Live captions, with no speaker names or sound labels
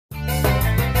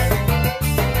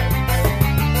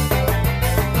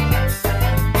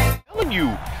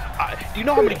you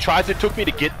know how many tries it took me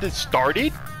to get this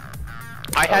started?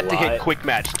 I had to hit quick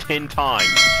match 10 times.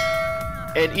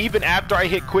 And even after I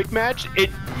hit quick match, it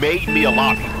made me a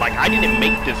lobby. Like, I didn't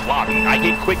make this lobby. I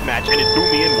hit quick match and it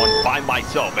threw me in one by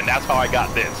myself, and that's how I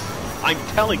got this. I'm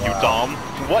telling you, Tom,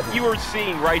 what you are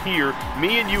seeing right here,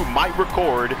 me and you might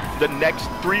record the next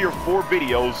 3 or 4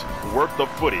 videos worth of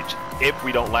footage if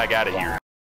we don't lag out of here.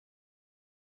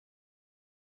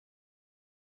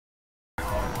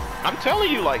 I'm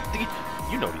telling you, like,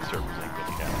 you know these servers ain't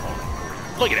really that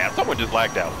long. Look at that, someone just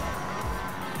lagged out.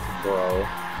 Bro.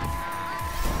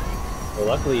 Well,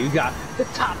 luckily you got the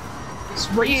top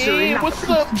racer. Yeah, what's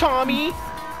up, Tommy?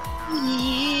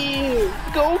 Yeah.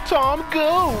 Go, Tom,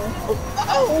 go!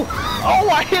 Oh! Oh,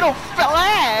 I hit a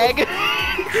flag!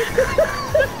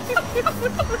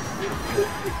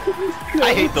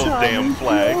 I hate those damn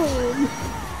flags.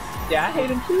 Yeah, I hate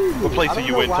them too. What place are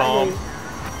you in, Tom?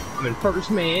 I'm in first,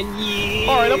 man. Yeah.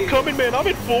 Alright, I'm coming, man. I'm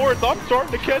in 4th. I'm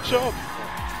starting to catch up.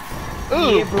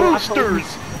 Ooh, Yeah, bro,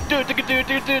 boosters! I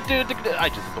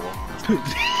just hit the wall.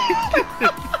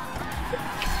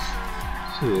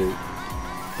 Shit.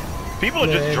 People are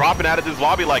just dropping out of this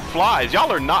lobby like flies.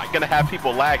 Y'all are not gonna have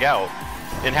people lag out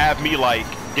and have me like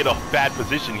get a bad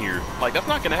position here. Like, that's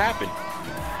not gonna happen.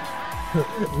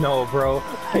 No, bro.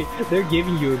 They're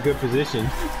giving you a good position.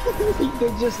 They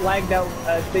just lagged out,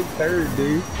 I think, 3rd,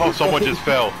 dude. Oh, someone just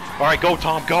fell. Alright, go,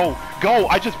 Tom, go! Go!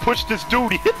 I just pushed this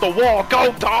dude. He hit the wall.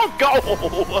 Go, Tom, go!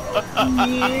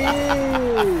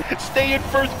 Yeah! Stay in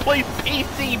first place,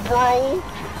 PC, bro!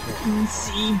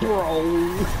 PC, bro.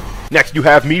 Next, you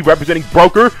have me representing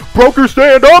Broker. Broker,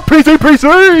 stand up! PC,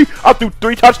 PC! I threw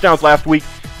 3 touchdowns last week.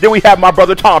 Then we have my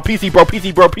brother Tom, PC bro,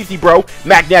 PC bro, PC bro,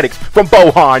 Magnetics from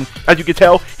Bohan. As you can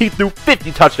tell, he threw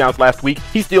 50 touchdowns last week.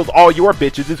 He steals all your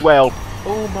bitches as well.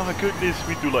 Oh my goodness,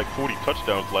 we threw like 40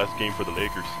 touchdowns last game for the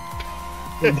Lakers.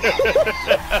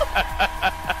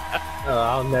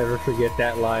 I'll never forget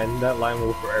that line. That line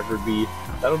will forever be.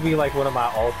 That'll be like one of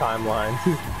my all-time lines.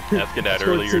 Asking that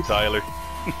earlier, Tyler.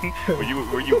 were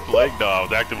you playing? No, I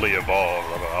was actively involved.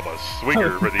 I'm a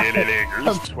swinger for the LA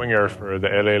Lakers. Swinger for the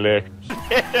LA Lakers.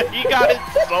 He got it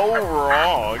so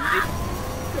wrong.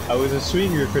 I was a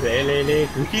swinger for the LA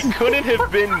Lakers. He couldn't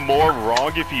have been more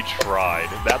wrong if he tried.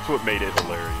 That's what made it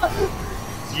hilarious.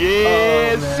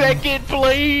 Yeah, oh, 2nd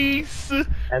place.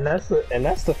 And that's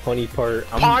the funny part.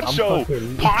 Poncho,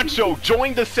 Poncho,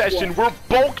 join the session. We're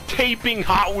bulk taping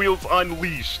Hot Wheels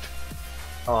Unleashed.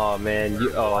 Oh man,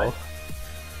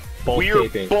 We're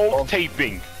bulk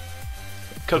taping.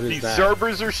 Because these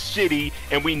servers are shitty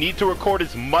and we need to record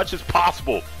as much as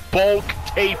possible. Bulk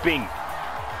taping.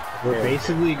 We're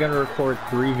basically gonna record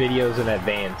 3 videos in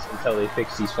advance until they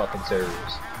fix these fucking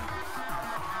servers.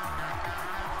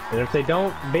 And if they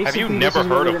don't, basically... Have you never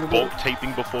heard of bulk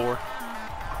taping before?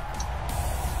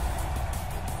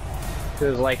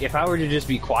 Because, like, if I were to just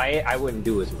be quiet, I wouldn't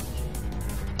do as much.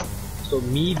 So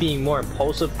me being more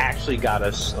impulsive actually got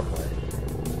us somewhere.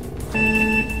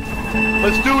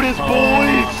 Let's do this,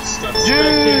 boys!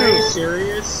 Yeah! Are you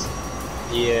serious?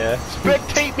 Yeah.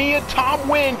 Spectate me and Tom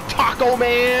win, Taco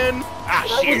Man! Ah,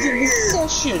 that was in the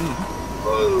session!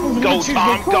 Go,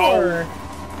 Tom, go!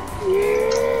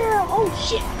 Yeah! Oh,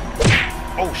 shit!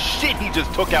 Oh, shit, he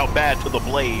just took out bad to the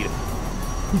blade.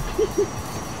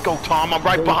 Go, Tom, I'm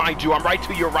right behind you. I'm right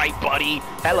to your right, buddy.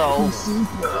 Hello.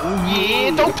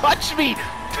 Yeah, don't touch me!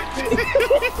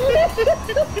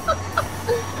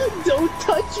 Don't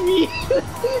touch me!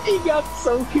 He got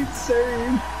so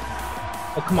concerned.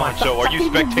 Oh, come on. So, are you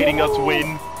spectating us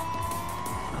win?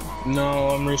 No,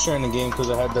 I'm restarting the game because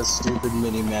I had that stupid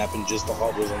mini-map and just the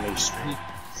Hot Wheels on the street.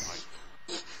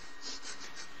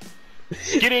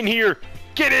 Get in here!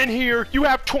 Get in here! You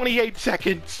have 28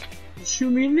 seconds!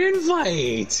 Shoot me an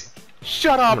invite!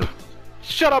 Shut up!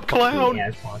 Shut up, clown!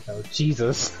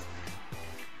 Jesus.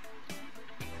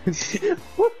 Why'd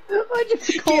you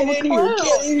Get in here!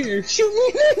 Get in here! Shoot me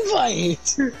an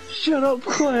invite! Shut up,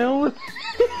 clown!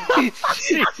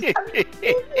 Shoot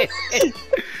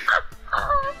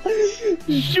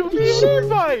me an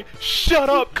invite! Shut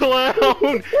up,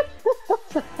 clown!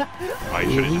 I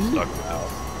should have just stuck with that.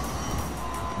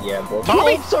 Yeah, bro.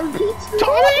 Tommy! Oh, sorry, Pete.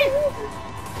 Tommy!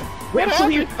 Wait, I'm still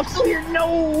here! I'm still here!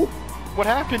 No! What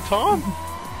happened, Tom?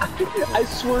 I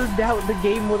swerved out. The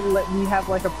game wouldn't let me have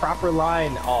like a proper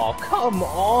line. Oh, come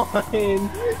on!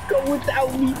 Go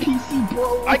without me, PC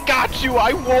bro. I got you.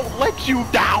 I won't let you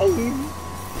down.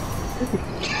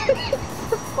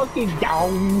 Fucking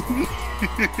down.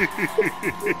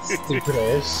 Stupid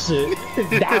ass shit.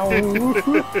 Down.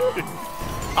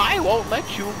 I won't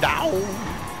let you down.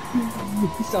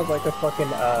 He sounds like a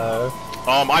fucking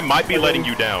I might be letting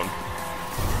you down.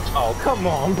 Oh, come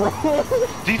on, bro.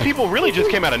 These people really just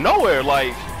came out of nowhere.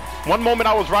 Like, one moment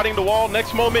I was riding the wall,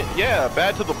 next moment, yeah,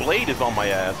 Bad to the Blade is on my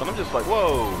ass. And I'm just like,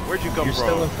 whoa, where'd you come You're from?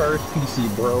 still in first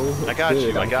PC, bro. I got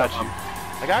you, I got you.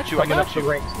 I got you, I Coming up got the you.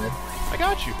 ranks, man. I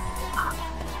got you.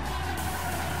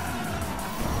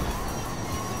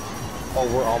 Oh,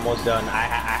 we're almost done. I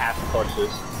have to clutch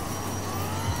this.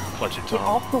 Clutch it, Get Tom.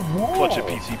 off the wall. Clutch it,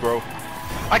 PC, bro.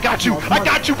 I got you! I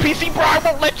got you, PC, bro! I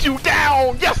won't let you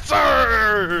down! Yes,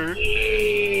 sir!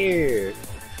 Yeah.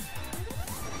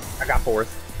 I got fourth.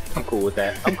 I'm cool with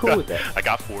that. I'm cool with that. I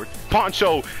got fourth.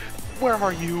 Poncho, where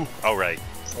are you? All right.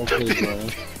 Okay, bro.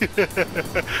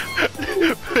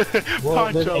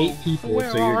 Well, there's Poncho, 8 people,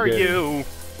 where so you're are good. you?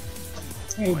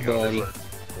 Hey, buddy.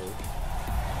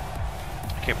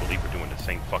 I can't believe we're doing the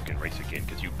same fucking race again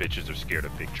because you bitches are scared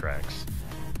of big tracks.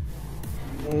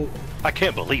 I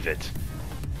can't believe it.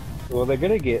 Well, they're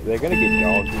gonna get dogged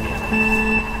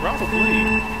again.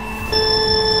 Probably.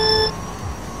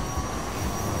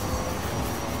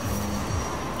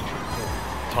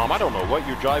 Tom, I don't know what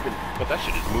you're driving, but that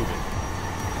shit is moving.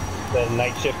 The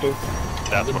night shifter.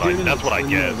 That's what I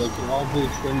guess. Like an all-blue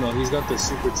twin mill. He's got the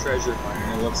super treasure hunter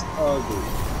and it looks ugly.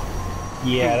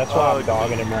 Yeah, that's why I'm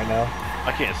dogging him right now.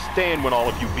 I can't stand when all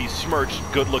of you besmirch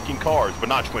good-looking cars, but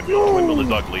not Twin Mill. Twin Mill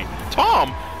is ugly.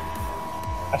 Tom!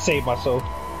 I saved myself.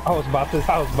 I was about to die.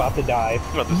 I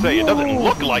was about to say, it doesn't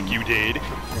look like you did.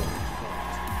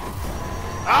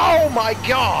 Oh my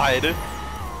god!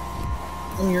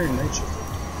 Oh, you're a night shifter.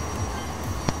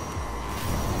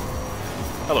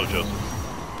 Hello, Joseph.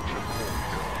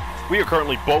 We are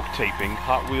currently bulk taping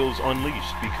Hot Wheels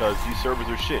Unleashed because these servers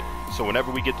are shit. So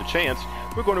whenever we get the chance,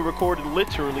 we're going to record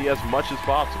literally as much as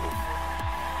possible.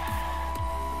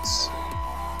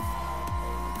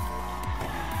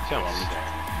 Sounds.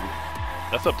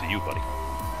 That's up to you, buddy.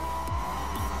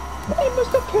 Hey,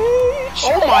 Mr. Peach!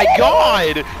 Oh my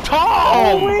god!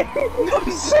 Tom!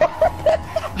 I'm sorry.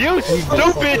 You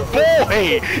stupid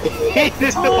boy!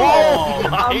 Oh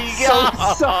my I'm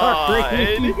god! so sorry.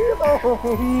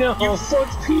 Oh no! You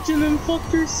fucked Peach and then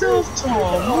fucked yourself, Tom.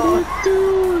 What are you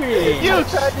doing? You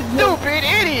stupid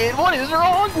idiot! What is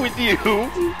wrong with you?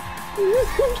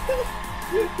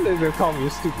 They're gonna call me a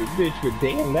stupid bitch, but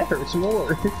damn, that hurts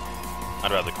more.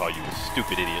 I'd rather call you a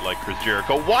stupid idiot like Chris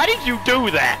Jericho. Why did you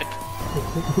do that?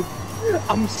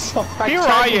 I'm sorry. Here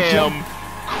I am,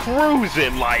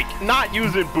 cruising, like, not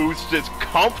using boosts, just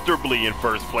comfortably in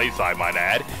first place, I might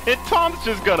add. And Tom's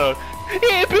just gonna,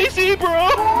 hey, PC, bro!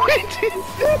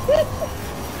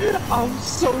 I'm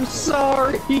so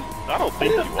sorry. I don't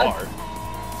think you are.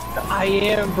 I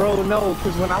am, bro. No,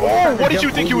 because when I was Oh, trying to what did you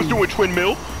jump think you was over- doing, Twin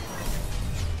Mill?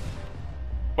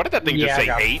 What did that thing Yeah, just I say,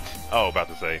 got- 8? Oh, about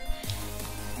to say.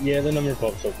 Yeah, the number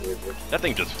pops up weird. That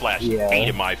thing just flashed Yeah. 8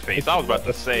 in my face. I was about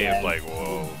to say, it's like,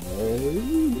 whoa.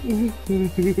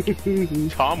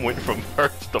 Tom went from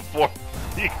first to fourth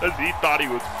because he thought he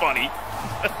was funny.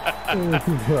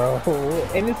 Bro,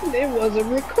 and it wasn't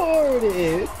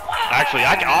recorded. Actually,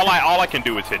 all I can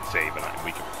do is hit save, and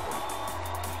we can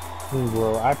record.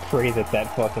 Bro, I pray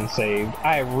that fucking saved.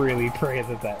 I really pray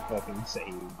that fucking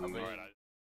saved. Dude.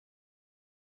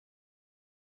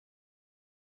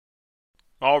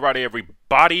 Alrighty,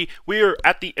 everybody, we're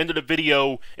at the end of the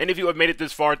video, and if you have made it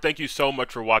this far, thank you so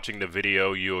much for watching the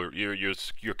video. Your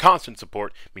constant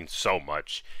support means so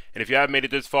much. And if you haven't made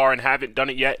it this far and haven't done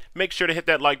it yet, make sure to hit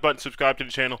that like button, subscribe to the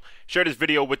channel, share this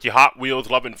video with your Hot Wheels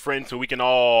loving friends so we can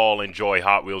all enjoy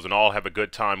Hot Wheels and all have a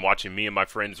good time watching me and my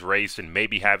friends race and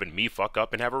maybe having me fuck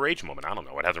up and have a rage moment. I don't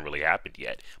know, it hasn't really happened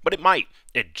yet, but it might.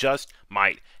 It just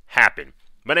might happen.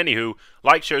 But anywho,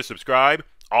 like, share, subscribe.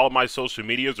 All of my social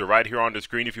medias are right here on the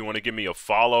screen. If you want to give me a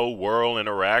follow, whirl,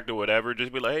 interact, or whatever,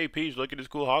 just be like, hey, Peach, look at this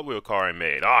cool Hot Wheel car I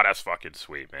made. Oh, that's fucking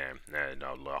sweet, man. And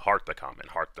heart the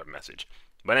comment, heart the message.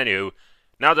 But anywho,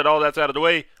 now that all that's out of the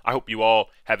way, I hope you all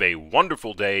have a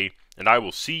wonderful day, and I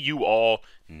will see you all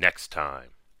next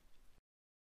time.